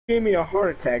Gave me a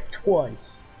heart attack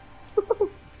twice.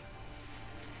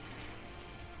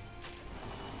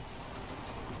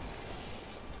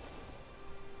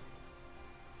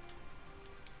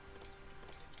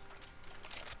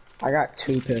 I got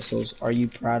 2 pistols. Are you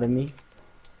proud of me?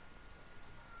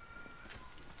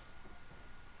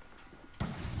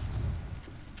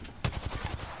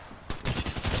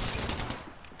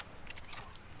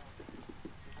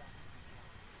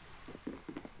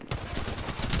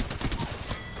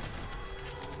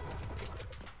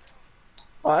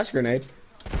 Oh, that's a grenade.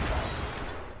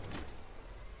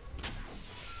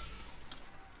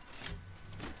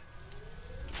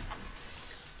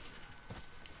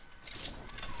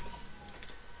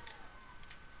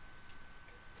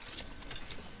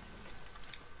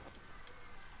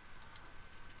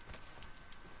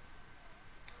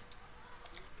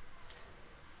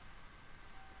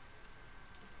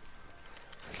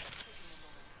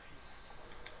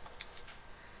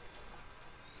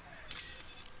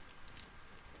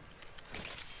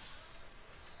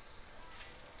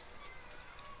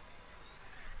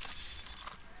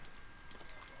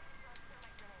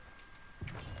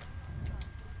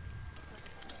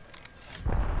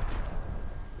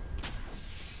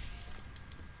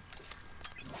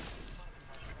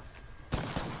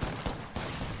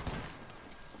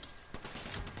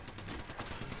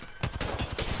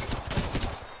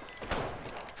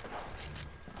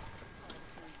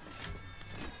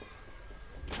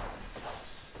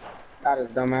 That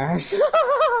is dumbass.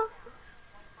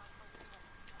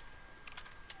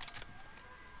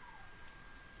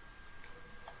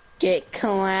 Get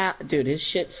clapped. Dude, his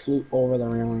shit flew over the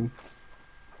railing.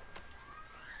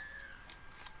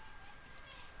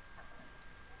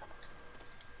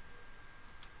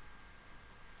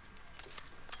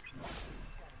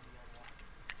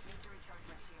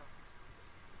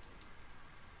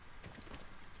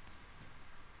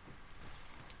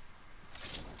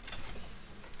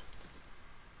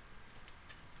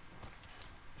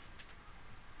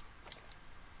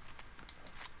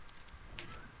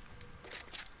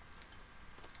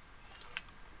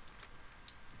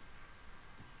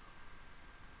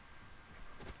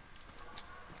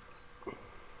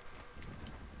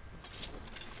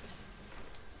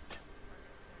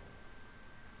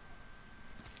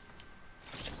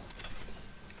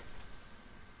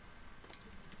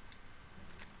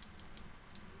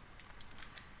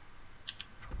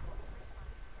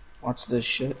 Watch this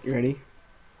shit. You ready?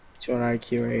 200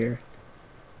 IQ right here.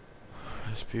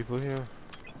 There's people here.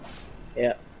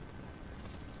 Yeah.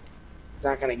 It's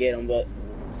not gonna get him, but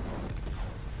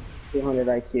 200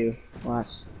 IQ.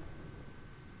 Watch.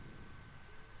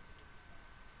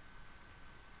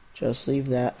 Just leave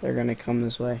that. They're gonna come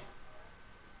this way.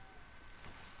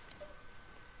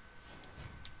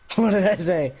 What did I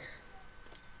say?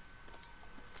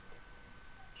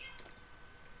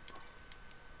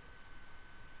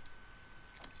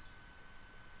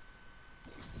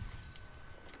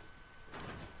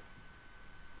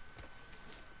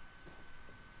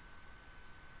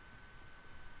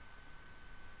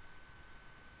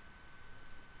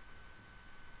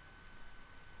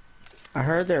 I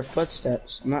heard their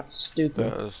footsteps. I'm not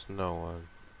stupid. There's no one.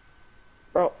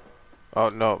 Bro. Oh,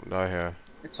 no, not here.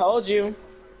 I told you.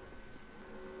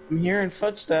 I'm hearing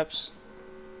footsteps.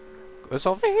 It's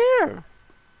over here.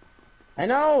 I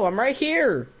know, I'm right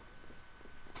here.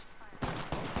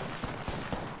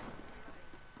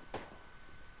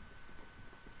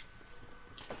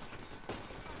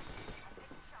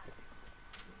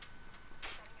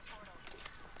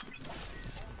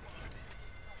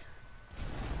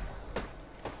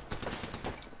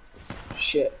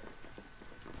 Shit.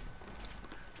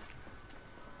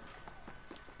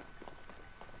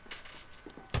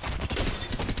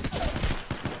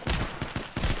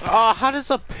 Oh, how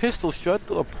does a pistol shoot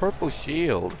through a purple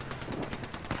shield?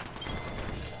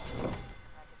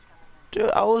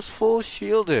 Dude, I was full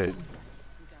shielded.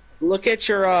 Look at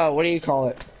your what do you call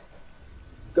it?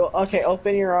 Go okay,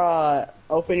 open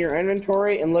your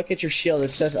inventory and look at your shield.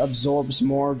 It says absorbs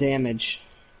more damage.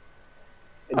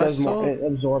 It does more, it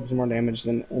absorbs more damage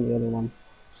than any other one.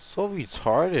 So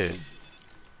retarded.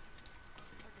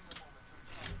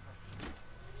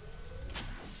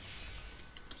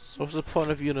 So what's the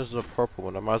point of using the purple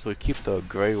one? I might as well keep the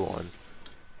gray one.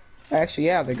 Actually,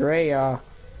 yeah, the gray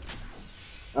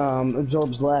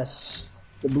absorbs less.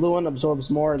 The blue one absorbs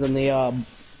more than the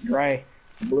gray.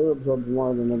 The blue absorbs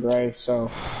more than the gray, so.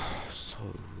 So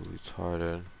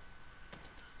retarded.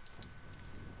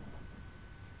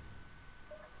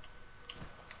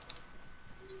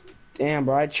 Damn,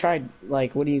 bro, I tried,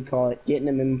 like, what do you call it? Getting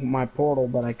him in my portal,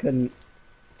 but I couldn't.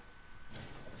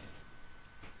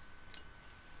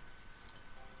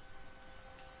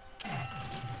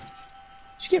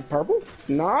 get purple?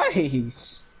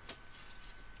 Nice.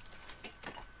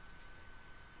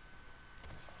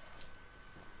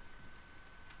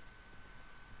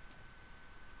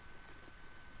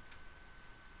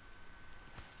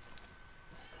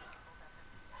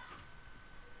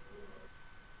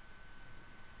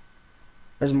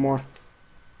 There's more.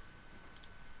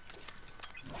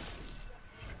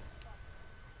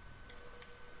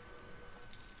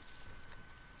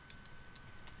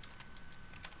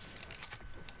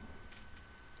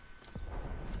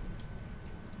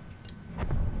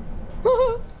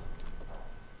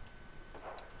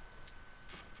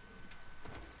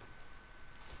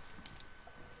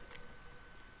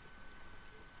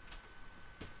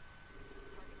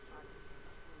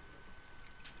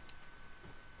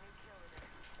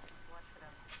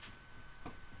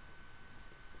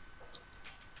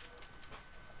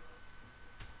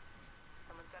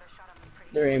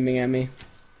 They're aiming at me.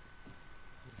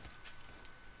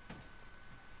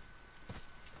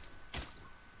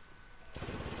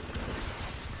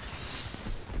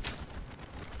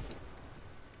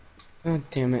 God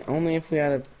damn it. Only if we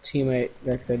had a teammate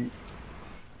that could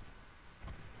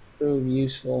prove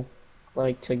useful,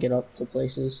 like to get up to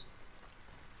places.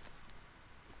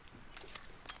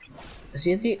 Is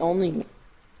he the only...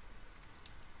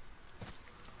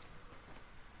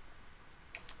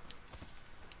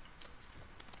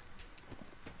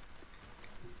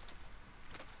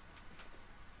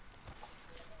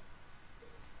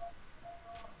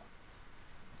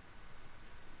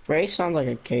 Ray sounds like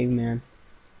a caveman.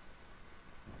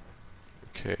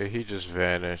 Okay, he just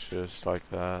vanished just like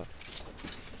that.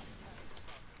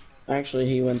 Actually,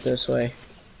 he went this way.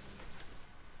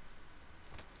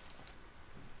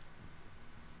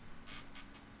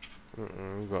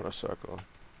 We got a circle.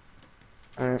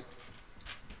 Alright.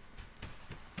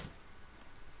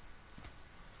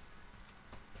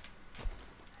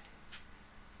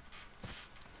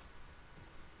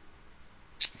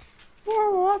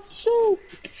 Oh, that's soup.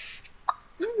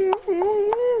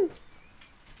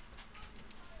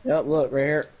 Yep, look, right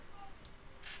here.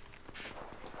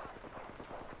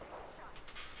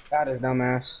 That is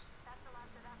dumbass.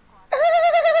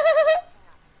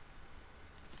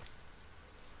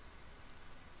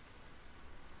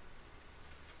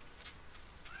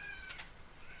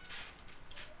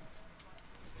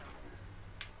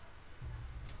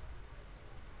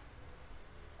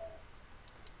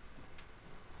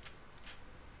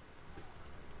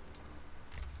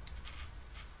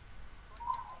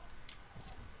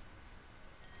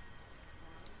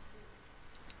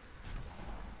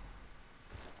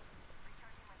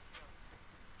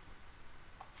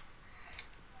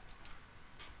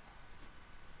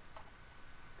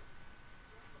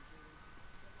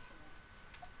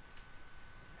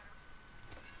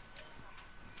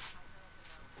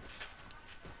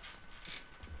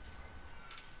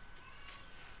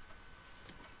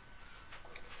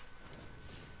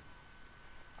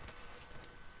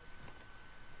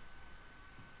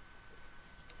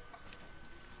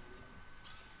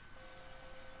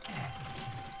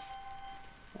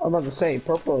 I'm about to say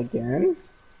purple again.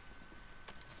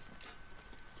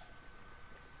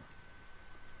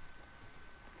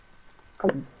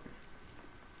 Um,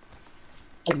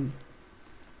 um,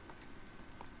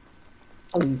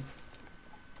 um.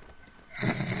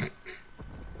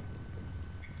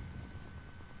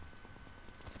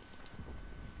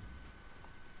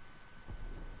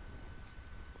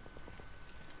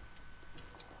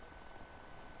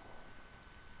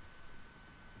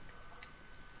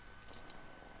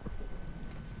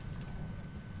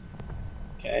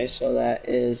 Okay, so that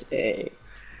is a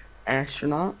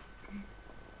astronaut.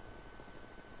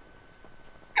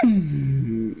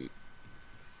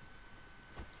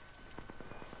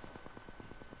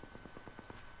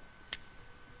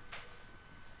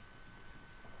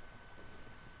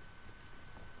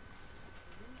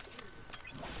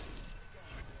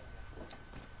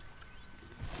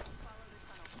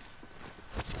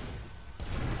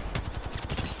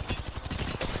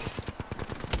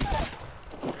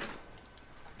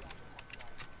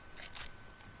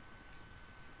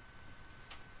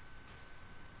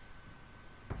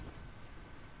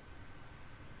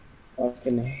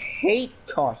 Fucking hate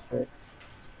Caustic.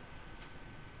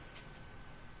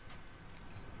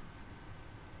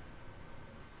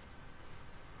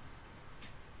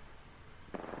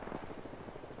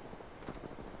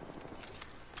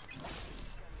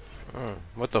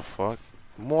 What the fuck?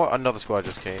 Another squad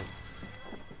just came.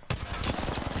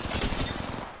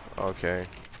 Okay.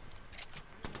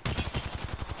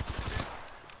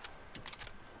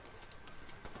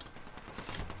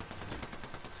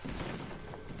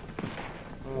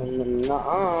 Nah,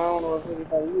 I don't know if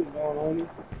anything you was going on.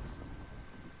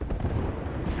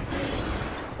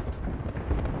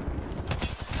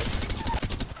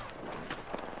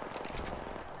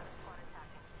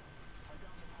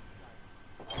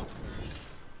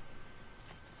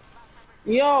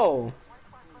 Yo!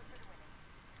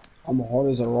 I'm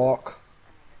hard as a rock.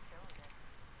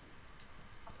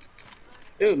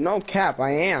 Dude, no cap,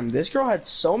 I am. This girl had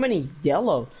so many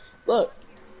yellow. Look.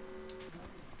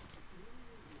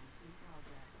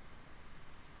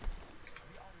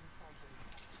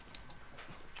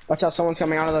 Watch out, someone's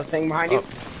coming out of the thing behind you. Oh,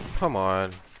 come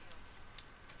on.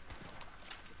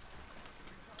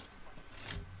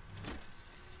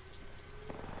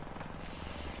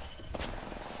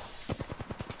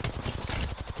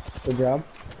 Good job.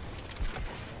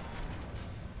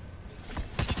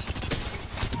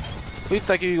 Who you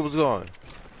think he was going?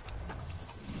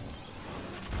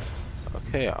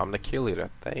 Okay, I'm the kill leader.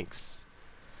 Thanks.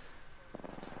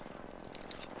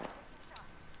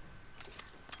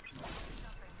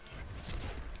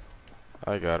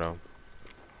 I got him.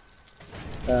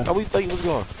 How we think he was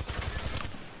going?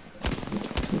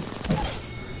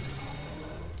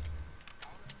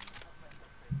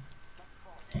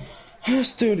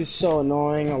 This dude is so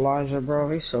annoying, Elijah, bro.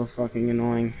 He's so fucking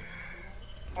annoying.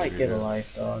 Like, get a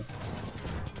life, dog.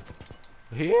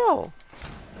 Hell.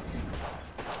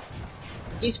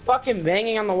 He's fucking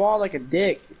banging on the wall like a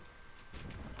dick.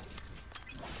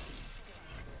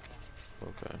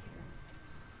 Okay.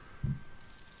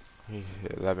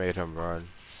 That made him run.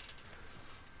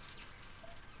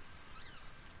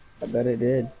 I bet it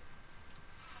did.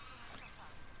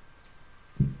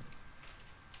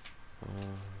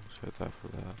 Shut that for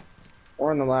that.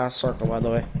 We're in the last circle, by the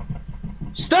way.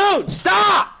 Dude,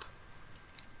 stop!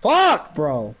 Fuck,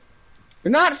 bro.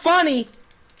 You're not funny.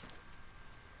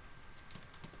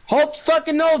 Hope you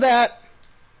fucking know that.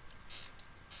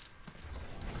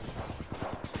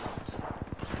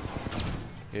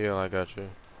 Yeah, I got you.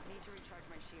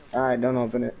 Alright, don't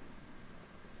open it.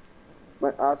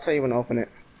 But I'll tell you when to open it.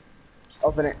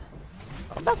 Open it.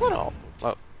 I'm not gonna.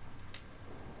 Oh.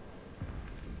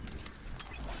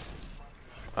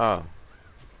 Oh.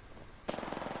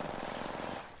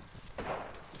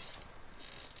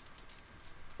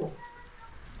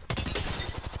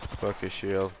 Fuck your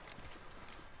shield.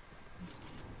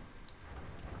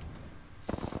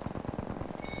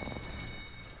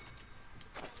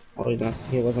 Oh, he's not.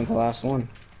 He wasn't the last one.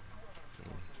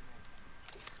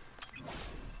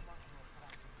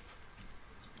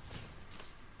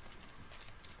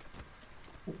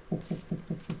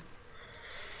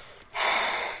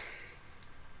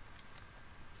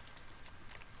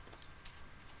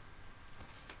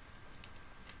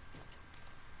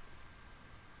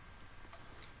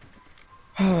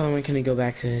 Oh, when can he go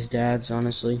back to his dad's,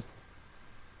 honestly?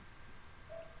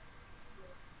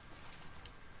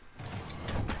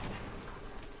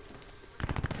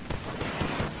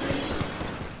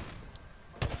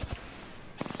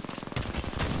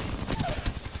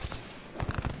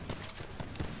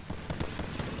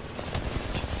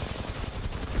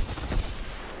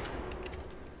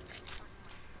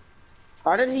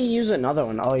 How did he use another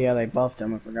one? Oh yeah, they buffed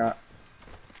him, I forgot.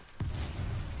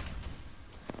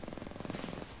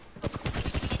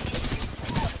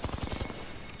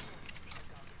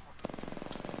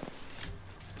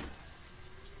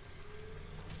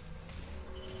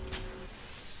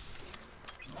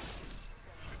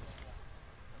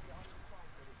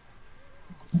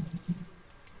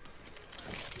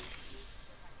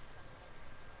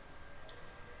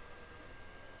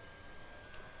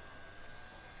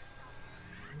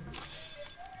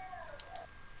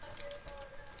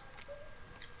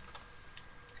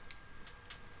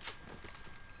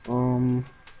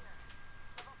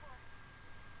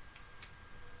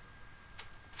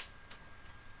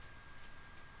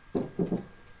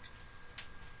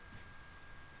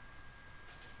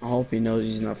 I hope he knows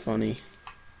he's not funny.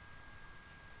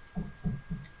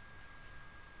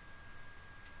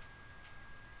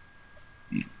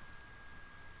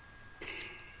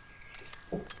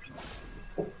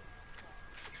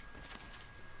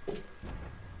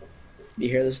 You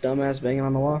hear this dumbass banging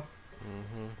on the wall?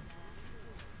 Mm-hmm.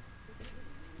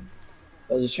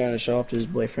 I was just trying to show off to his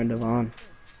boyfriend Devon.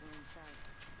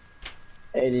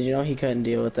 Hey, did you know he couldn't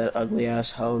deal with that ugly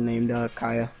ass hoe named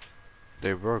Kaya?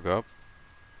 They broke up.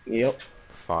 Yep.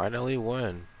 Finally,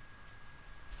 when?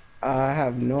 I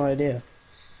have no idea.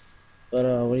 But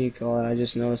what do you call it? I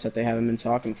just noticed that they haven't been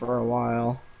talking for a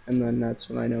while, and then that's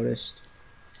when I noticed.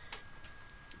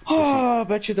 Oh, I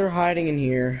bet you they're hiding in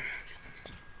here.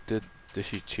 Did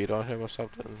she cheat on him or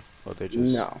something? Or they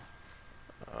just? No.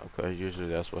 Okay, usually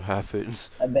that's what happens.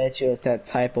 I bet you it's that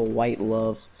type of white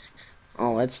love.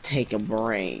 Oh, let's take a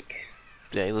break.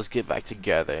 Dang, let's get back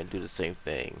together and do the same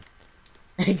thing.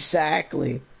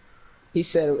 Exactly. He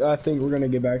said, I think we're gonna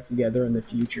get back together in the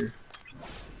future.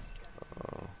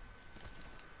 Oh.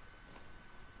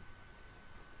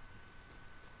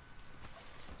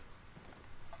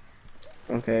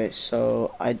 Okay,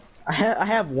 so I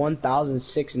have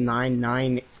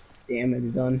 1,699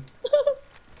 damage done.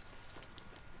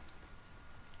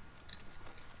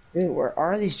 Dude, where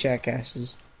are these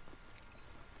jackasses?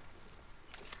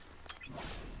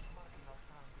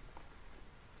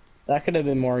 That could have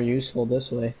been more useful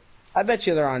this way. I bet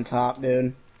you they're on top,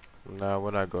 dude. No,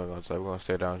 we're not going outside. We're gonna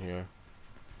stay down here.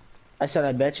 I said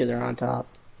I bet you they're on top.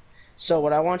 So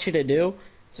what I want you to do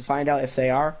to find out if they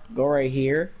are, go right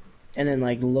here, and then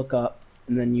like look up,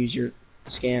 and then use your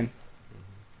scan.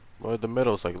 Well, the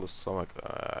middle's like, so like,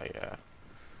 yeah.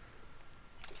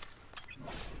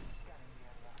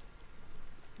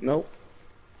 Nope.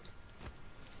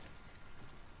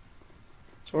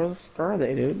 So where the fuck are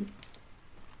they, dude?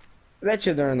 I bet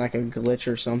you they're in like a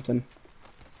glitch or something.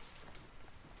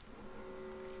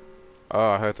 Oh,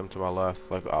 I heard them to my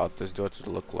left. Like, out this door to the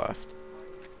look left.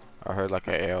 I heard like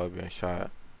an AO being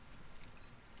shot.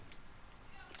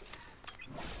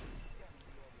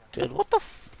 Dude, what the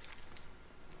f—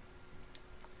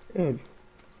 Dude.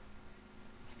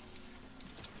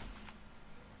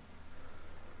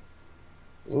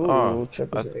 Ooh, Oh,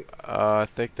 triple take. I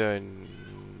think they're in...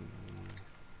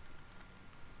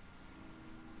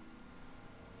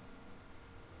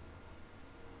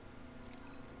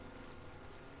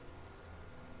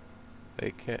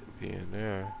 They can't be in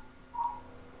there.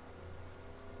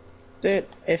 Dude,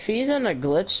 if he's in a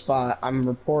glitch spot, I'm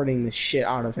reporting the shit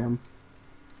out of him.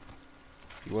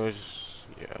 You wanna just...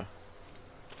 yeah.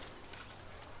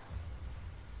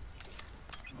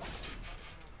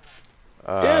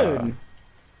 Dude!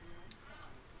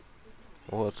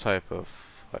 What type of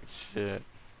like shit?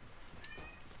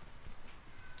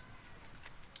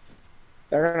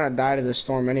 They're gonna die to the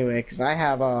storm anyway, cause I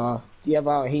have, do you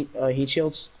have, heat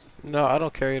shields? No, I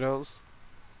don't carry those.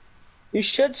 You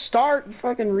should start, you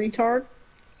fucking retard.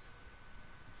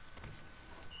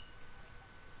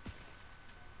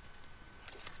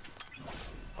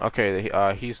 Okay,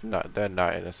 he's not, they're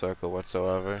not in a circle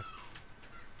whatsoever.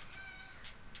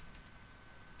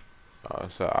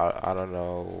 So I don't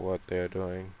know what they're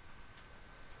doing.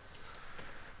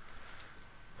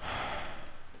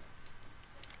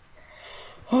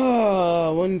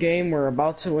 One game we're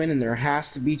about to win and there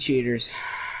has to be cheaters.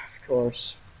 Of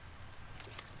course.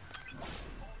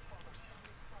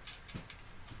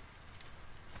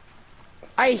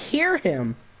 I hear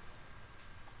him.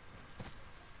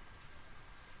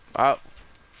 I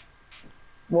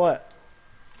What?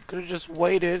 could have just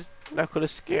waited and I could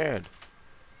have scanned.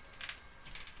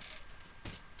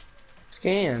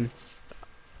 Scan.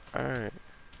 Alright.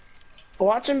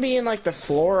 Watch him be in like the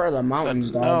floor or the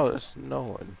mountains, dog. No, there's no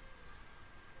one.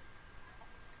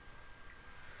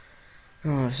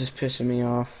 Oh, this is pissing me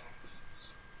off.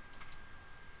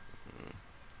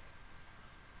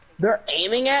 They're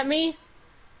aiming at me?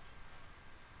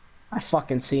 I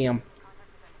fucking see him.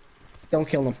 Don't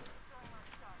kill him.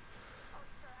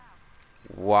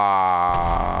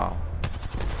 Wow.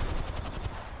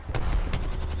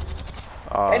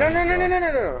 Hey,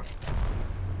 no.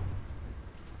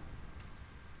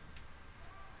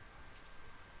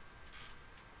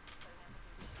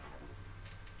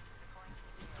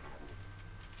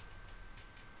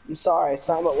 I'm sorry,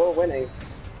 son, but we're winning.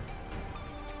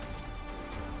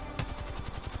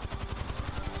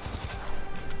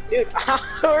 Dude,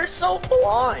 we're so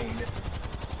blind.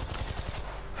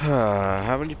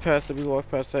 How many paths did we walk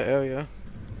past that area?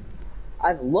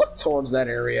 I've looked towards that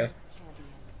area.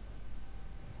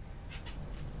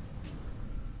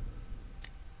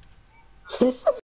 This